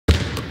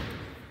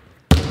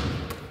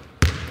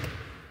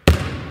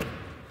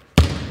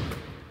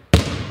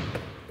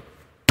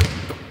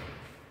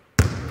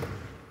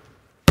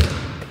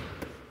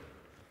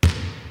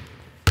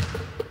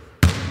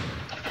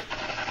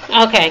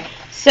Okay,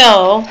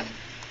 so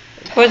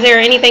was there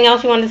anything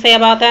else you wanted to say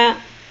about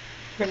that?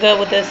 We're good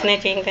with the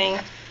snitching thing.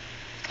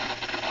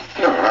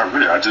 No, not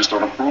really. I just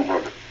don't approve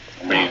of it.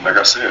 I mean, like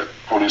I said,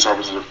 police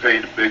officers are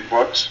paid the big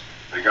bucks.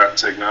 They got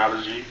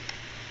technology.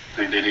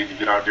 They need to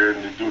get out there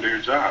and do their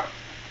job.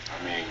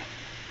 I mean,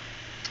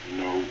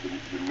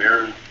 the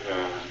mayor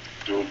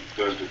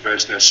does the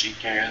best that she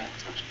can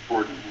of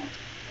supporting,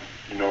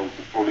 the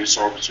police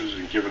officers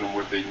and giving them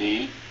what they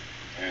need.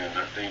 And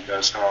I think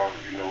that's how,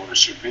 it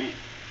should be.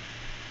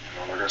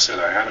 Like I said,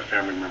 I had a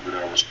family member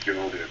that was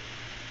killed and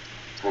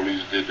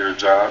police did their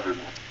job and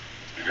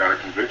they got a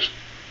conviction.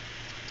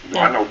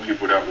 I know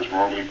people that was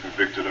wrongly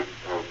convicted of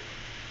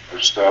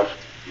stuff,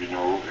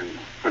 and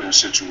put in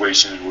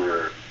situations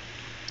where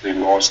they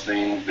lost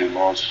things, they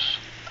lost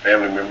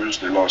family members,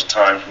 they lost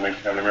time from their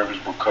family members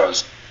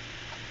because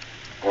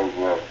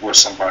of what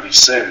somebody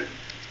said,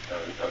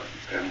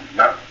 and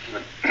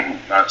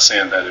not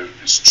saying that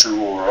it's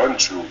true or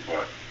untrue,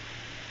 but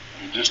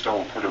you just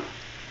don't put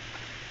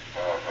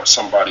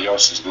somebody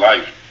else's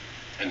life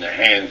in the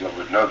hands of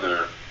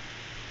another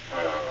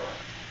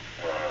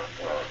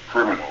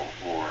criminal,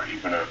 or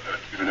even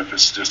if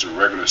it's just a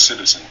regular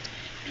citizen.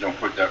 You don't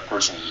put that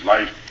person's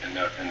life in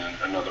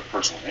another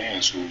person's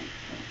hands who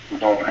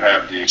don't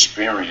have the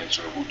experience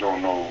or who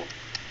don't know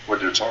what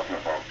they're talking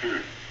about.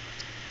 Period.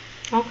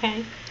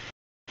 Okay.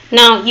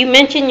 Now, you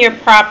mentioned your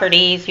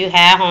properties, you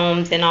had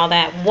homes and all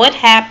that. What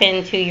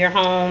happened to your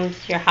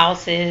homes, your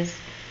houses,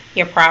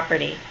 your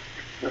property?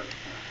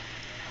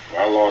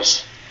 I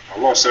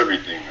lost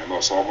everything. I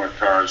lost all my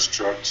cars,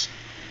 trucks.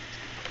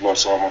 I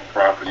lost all my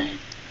property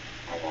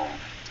um,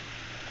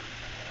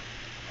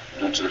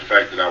 due to the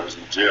fact that I was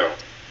in jail.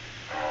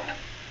 Um,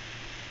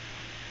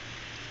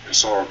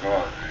 it's all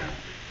gone, man.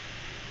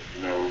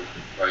 You know,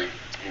 like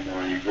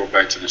you go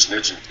back to the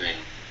snitching thing.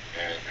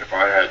 And if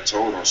I had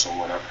told on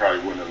someone, I probably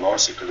wouldn't have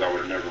lost it because I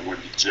would have never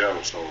went to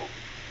jail. So,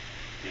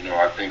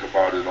 I think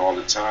about it all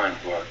the time,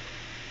 but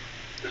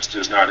it's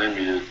just not in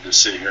me to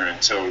sit here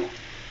and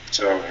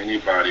tell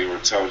anybody or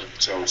tell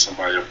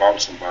somebody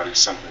about somebody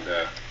something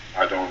that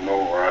I don't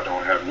know or I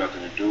don't have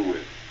nothing to do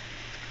with.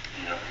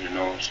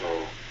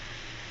 So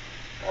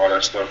all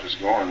that stuff is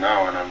gone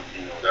now, and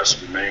that's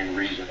the main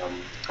reason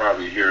I'm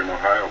probably here in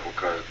Ohio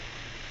because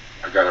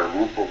I got a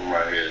roof over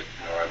my head.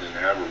 I didn't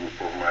have a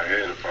roof over my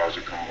head if I was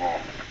to come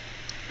home,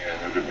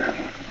 and it would have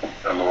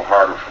been a little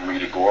harder for me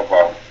to go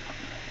about,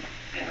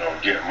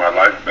 getting my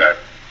life back.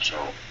 So,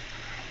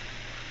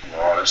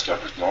 all that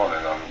stuff is gone,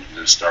 and I'm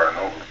just starting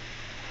over.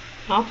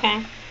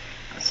 Okay.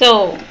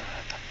 So,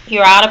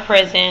 you're out of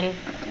prison,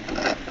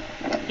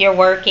 you're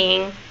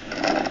working.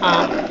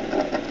 Um,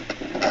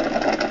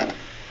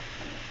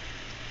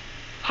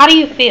 how do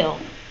you feel?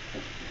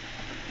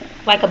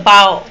 Like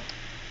about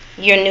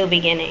your new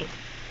beginning?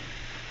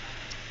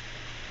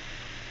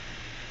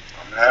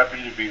 I'm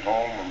happy to be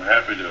home. I'm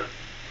happy to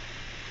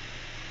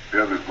be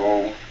able to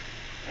go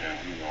and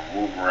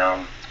move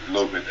around a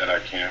little bit that I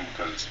can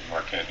because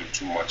I can't do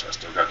too much. I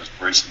still got this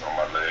bracelet on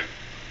my leg,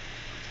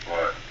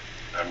 but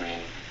I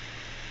mean,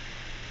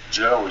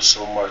 jail is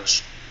so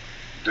much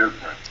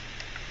different.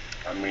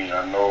 I mean,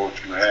 I know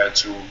if you had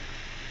to,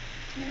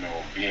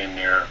 be in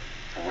there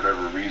for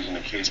whatever reason the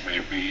case may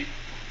be,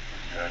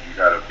 you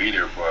gotta be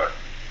there, but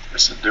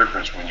it's a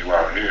difference when you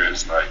out here.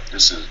 It's like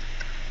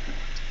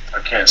I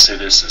can't say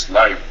this is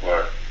life,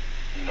 but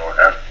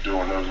after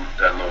doing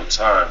that little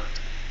time,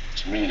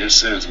 to me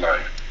this is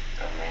life.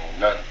 I mean,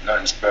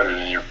 nothing's better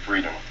than your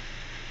freedom.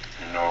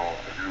 If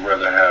you'd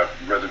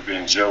rather be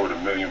in jail with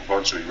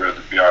 $1,000,000 or you'd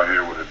rather be out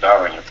here with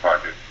 $1 in your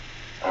pocket,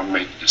 I'm gonna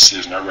make the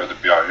decision. I'd rather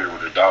be out here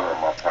with $1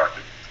 in my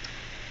pocket.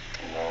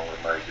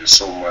 And like it's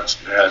so much.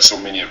 It has so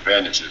many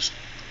advantages.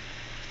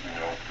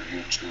 For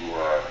you to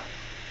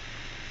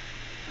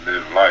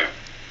live life.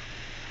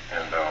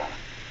 And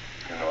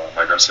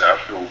like I said, I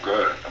feel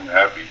good. I'm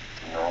happy.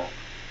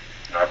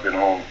 I've been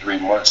home 3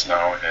 months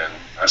now, and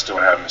I still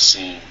haven't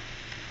seen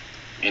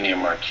any of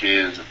my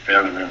kids or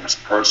family members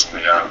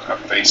personally. I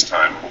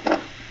FaceTime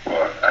them,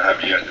 but I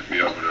have yet to be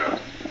able to,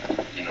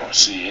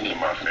 see any of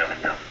my family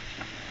members.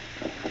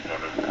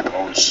 The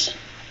most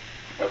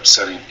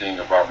upsetting thing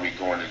about me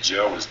going to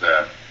jail is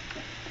that,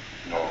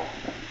 you know,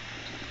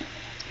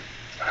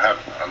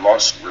 I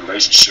lost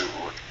relationship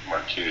with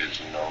my kids.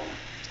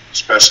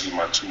 Especially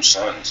my two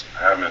sons.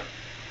 I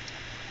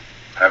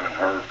haven't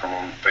heard from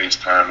them,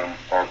 FaceTime them,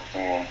 talked to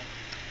them.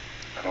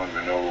 I don't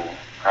even know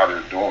how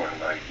they're doing.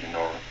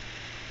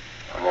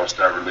 I lost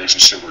that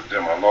relationship with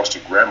them. I lost a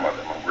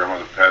grandmother. My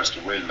grandmother passed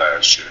away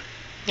last year.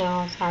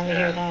 Oh, sorry to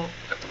hear And that.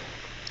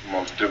 the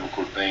most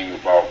difficult thing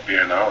about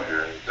being out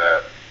here is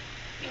that,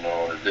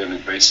 on a daily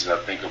basis, I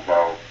think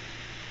about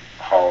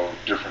how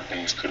different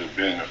things could have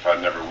been if I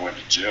never went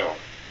to jail.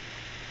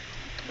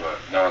 But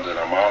now that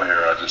I'm out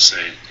here, I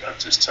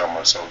just tell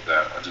myself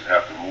that I just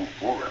have to move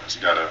forward. I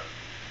just gotta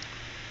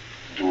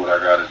do what I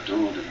gotta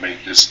do to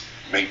make this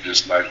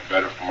life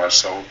better for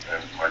myself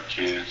and my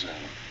kids and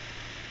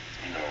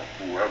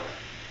whoever.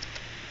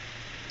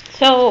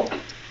 So,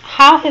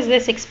 how has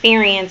this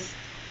experience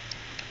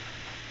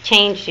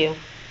changed you?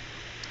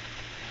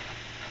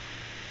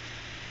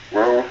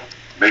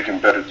 making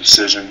better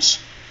decisions.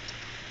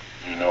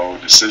 You know,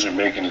 decision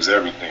making is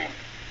everything.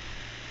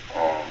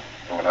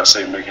 And when I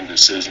say making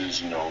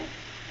decisions, you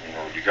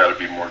got to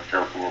be more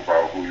careful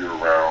about who you're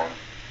around,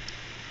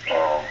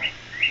 um,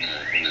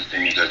 and the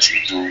things that you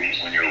do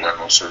when you're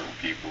around certain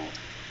people.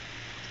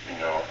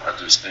 I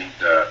just think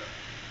that,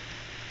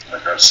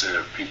 like I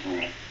said, people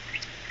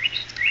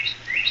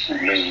who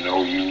may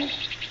know you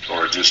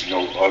or just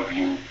know of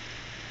you,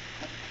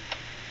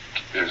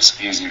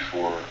 it's easy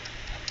for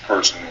a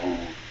person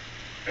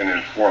an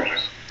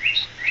informant,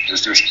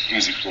 it's just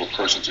easy for a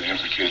person to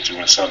implicate you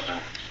in something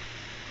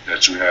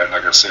that you had,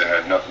 like I said,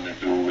 had nothing to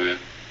do with,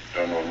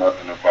 don't know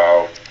nothing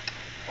about.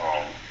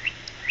 Um,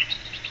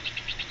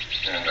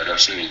 and like I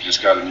said, you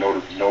just got to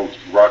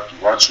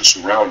watch your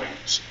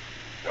surroundings.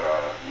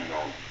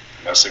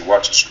 When I say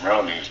watch your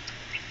surroundings,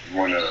 you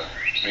want to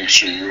make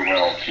sure you're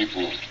around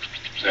people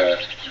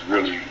that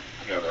really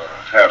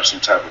have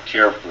some type of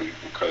care for you,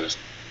 because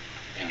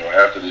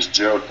after this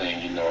jail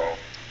thing,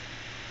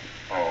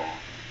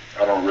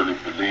 I don't really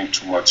believe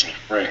too much in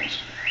friends.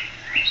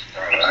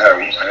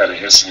 I had an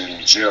incident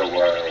in jail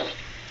where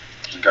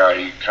the guy,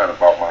 he kind of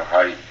about my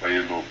height, but he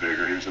was a little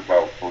bigger. He was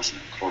about closer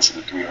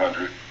to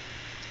 300.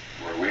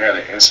 Where we had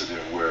an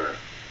incident where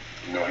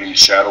he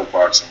shadow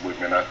boxing with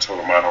me, and I told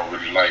him I don't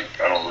really like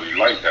that.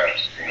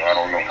 I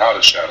don't know how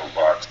to shadow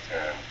box,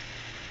 and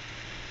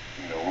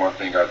one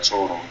thing I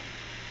told him,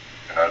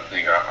 and I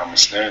think I'm gonna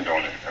stand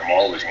on it. I'm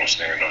always gonna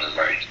stand on it.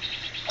 Like,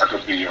 I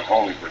could be your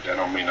homie, but that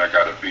don't mean I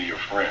gotta be your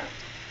friend,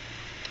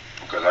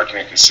 because I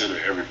can't consider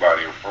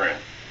everybody a friend,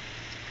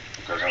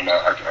 because I'm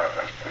not.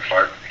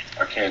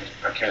 I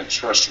can't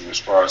trust you as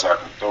far as I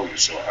can throw you,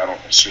 so I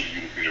don't consider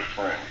you to be a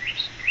friend.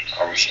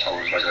 I was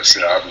like I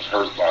said, I was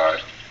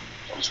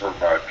hurt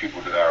by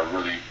people that I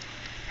really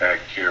had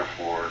care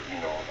for.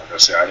 Like I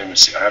said, I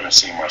haven't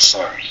seen my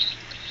son,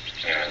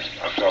 and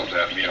I felt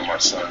that me and my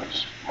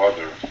son's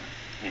mother,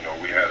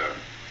 we had a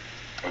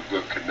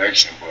good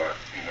connection. But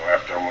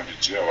after I went to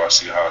jail, I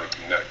see how the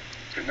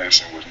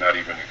connection was not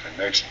even a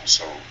connection.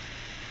 So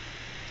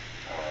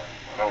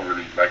I don't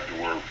really like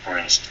the word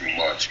friends too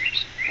much.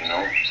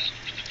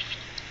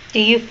 Do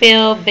you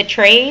feel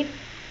betrayed?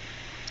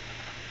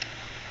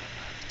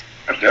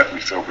 I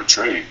definitely feel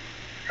betrayed.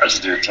 I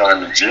just did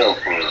time in jail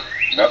for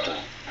nothing.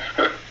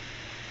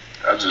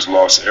 I just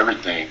lost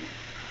everything,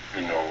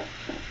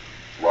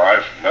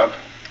 why? For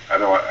nothing.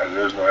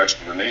 There's no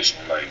explanation.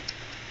 Like,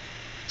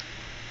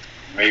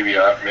 maybe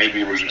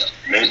it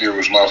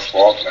was my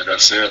fault, like I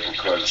said,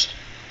 because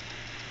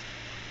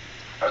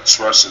I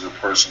trusted a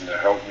person to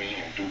help me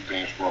and do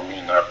things for me,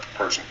 and that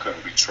person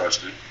couldn't be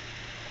trusted.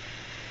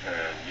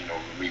 And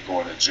with me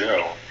going to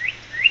jail,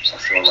 I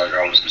felt like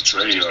I was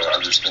betrayed. I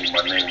just think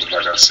my name was,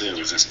 like I said,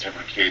 was just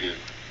implicated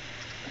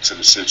into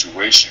the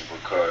situation,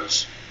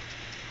 because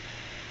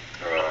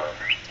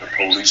the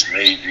police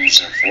made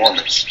these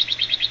informants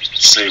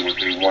say what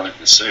they wanted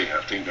to say.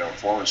 I think the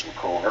informants were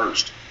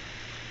coerced.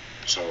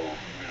 So,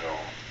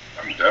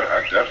 I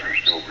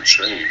definitely feel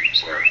betrayed.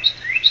 But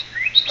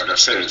like I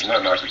said, there's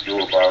nothing I can do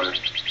about it.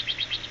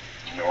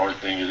 The only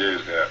thing it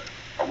is that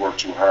I work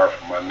too hard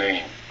for my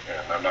name,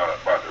 and I'm not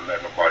about to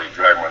let nobody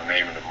drag my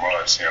name in the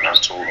mud saying I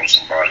told on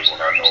somebody when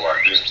I know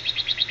I didn't.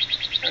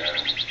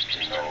 And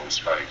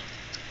it's like,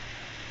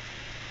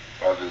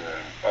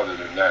 other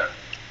than that,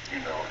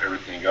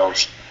 everything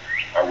else,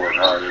 I work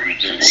hard every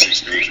day,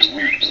 6 days a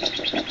week.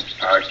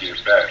 I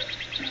get back,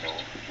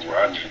 to where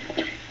I need to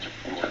be,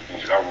 doing the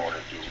things I want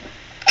to do.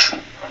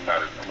 I'm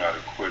not a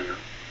quitter.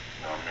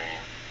 What I mean?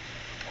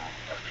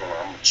 I feel like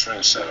I'm a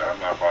trendsetter. I'm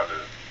not about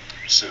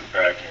to sit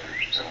back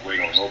and wait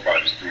on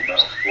nobody to do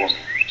nothing for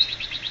me.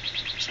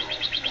 So,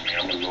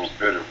 I'm a little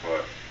bitter,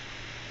 but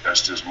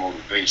that's just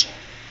motivation.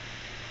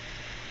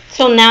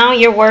 So now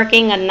you're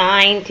working a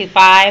 9 to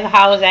 5.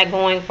 How is that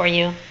going for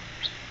you?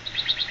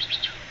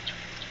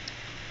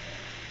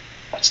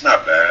 It's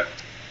not bad.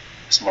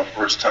 It's my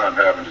first time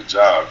having a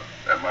job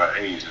at my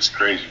age. It's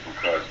crazy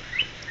because,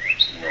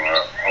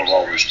 I've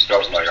always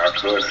felt like I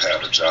could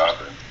have a job.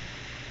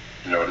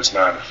 And, this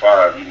 9 to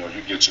 5,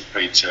 you get your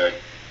paycheck.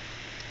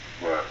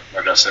 But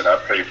like I said, I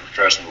play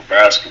professional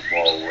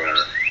basketball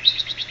where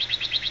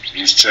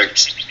these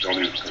checks don't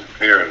even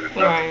compare to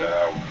nothing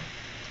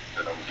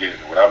that I'm getting.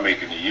 What I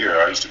make in a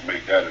year, I used to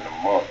make that in a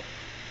month,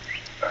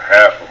 a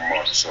half a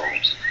month. So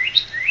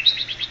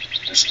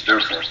it's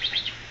different.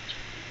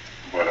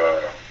 But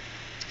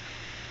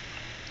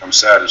I'm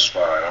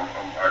satisfied.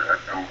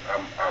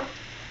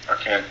 I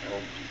can't.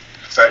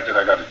 The fact that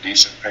I got a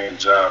decent paying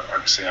job, I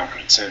can say I'm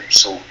content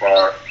so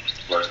far.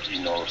 But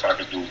if I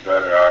could do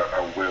better,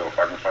 I will. If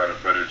I can find a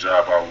better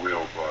job, I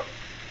will. But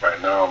right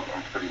now,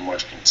 I'm pretty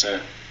much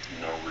content.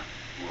 With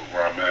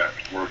where I'm at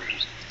working,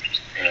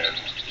 and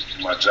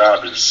my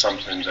job is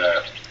something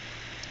that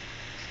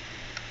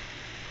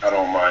I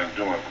don't mind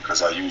doing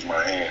because I use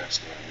my hands.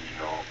 And,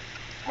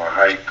 my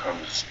height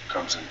comes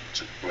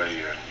into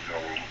play, and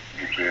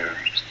me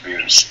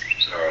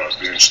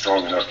being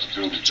strong enough to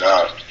do the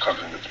job comes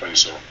into play.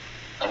 So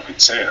I'm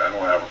content. I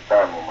don't have a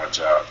problem with my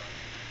job.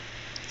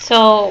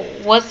 So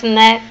what's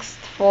next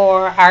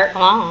for Art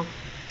Long?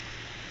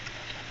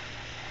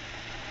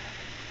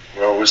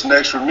 Well, what's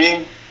next for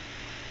me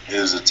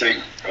is to take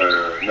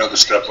another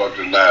step up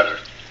the ladder,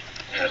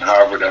 and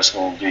however that's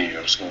going to be,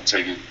 I'm just going to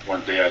take it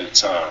one day at a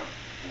time.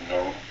 You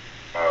know,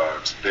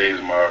 today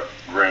is my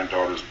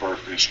granddaughter's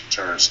birthday. She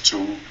turns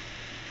 2.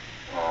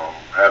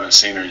 Haven't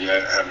seen her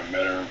yet, haven't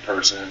met her in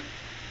person,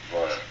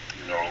 but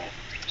you know,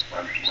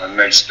 my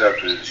next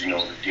step is, you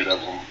know, to get up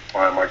and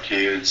find my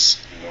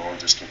kids, you know, and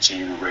just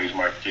continue to raise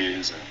my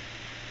kids and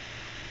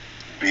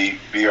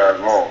be Art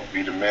Long,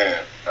 be the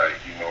man, like,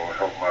 you know,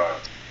 help my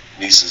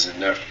nieces and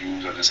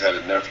nephews. I just had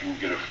a nephew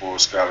get a full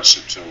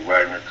scholarship to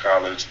Wagner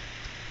College,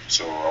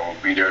 so I'm gonna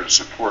be there to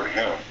support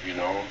him. You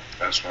know,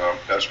 that's what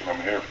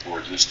I'm here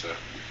for, just to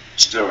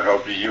still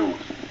help the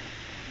youth.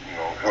 You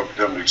know, help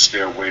them to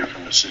stay away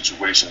from the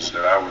situations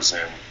that I was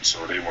in,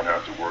 so they won't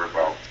have to worry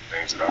about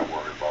things that I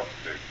worry about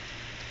today.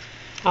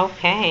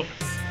 Okay.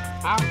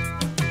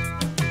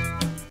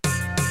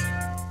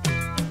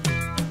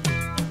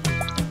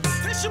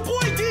 It's your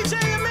boy DJ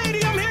Amady.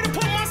 I'm here to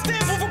put my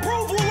stamp of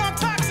approval on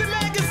Toxic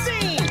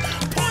Magazine.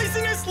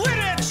 Poisonous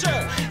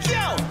literature.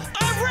 Yo,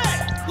 I'm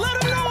Red. Let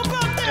them know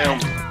about that.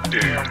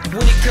 Damn.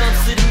 When it comes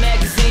to the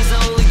magazines, I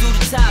only do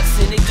the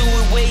toxin. They do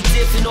it way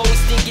different,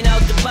 always thinking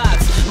out the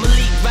box.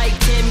 Malik, right,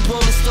 Tammy,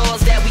 Roman stars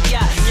that we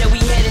got. Yeah,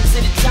 we heading to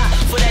the top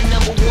for that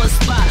 #1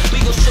 spot.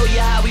 We gon' show you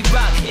how we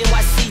rock.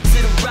 NYC to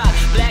the rock.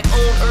 Black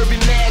owned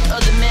urban mag,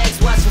 other mags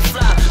watching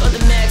flop.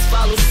 Other mags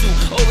follow suit.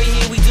 Over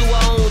here we do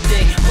our own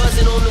thing.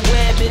 Buzzing on the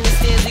web, in the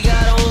stands we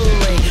got our own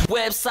lane.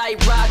 Website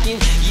rocking,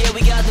 yeah,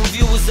 we got them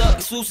viewers up.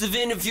 Exclusive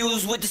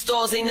interviews with the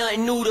stars, ain't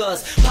nothing new to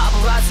us.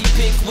 Paparazzi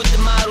pics with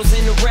the models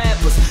and the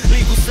rappers.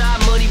 Legal side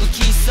money with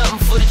keys, something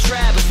for the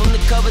trappers. From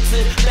the cover to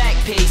the back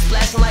page,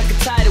 flashing like a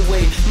tidal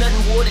wave.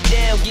 Nothing watered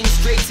down, getting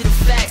straight to the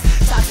facts.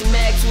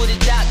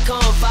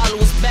 ToxicMagTwitter.com, follow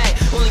us back.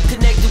 Only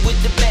connected with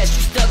the best,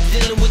 you stuck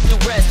dealing with the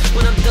rest.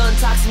 When I'm done,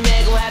 Toxic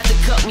Mag gon' have to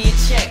cut me a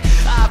check.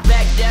 I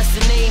back, that's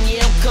the name,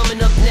 yeah, I'm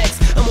coming up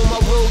next. I'm on my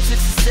road to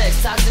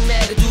success, Toxic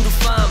Mag will do the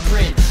fine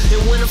print.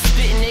 And when I'm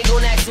spitting, they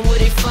gon' ask him where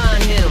they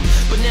find him.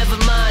 But never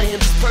mind him,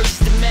 just purchase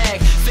the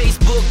mag.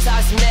 Facebook,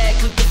 Toxic Mag,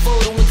 click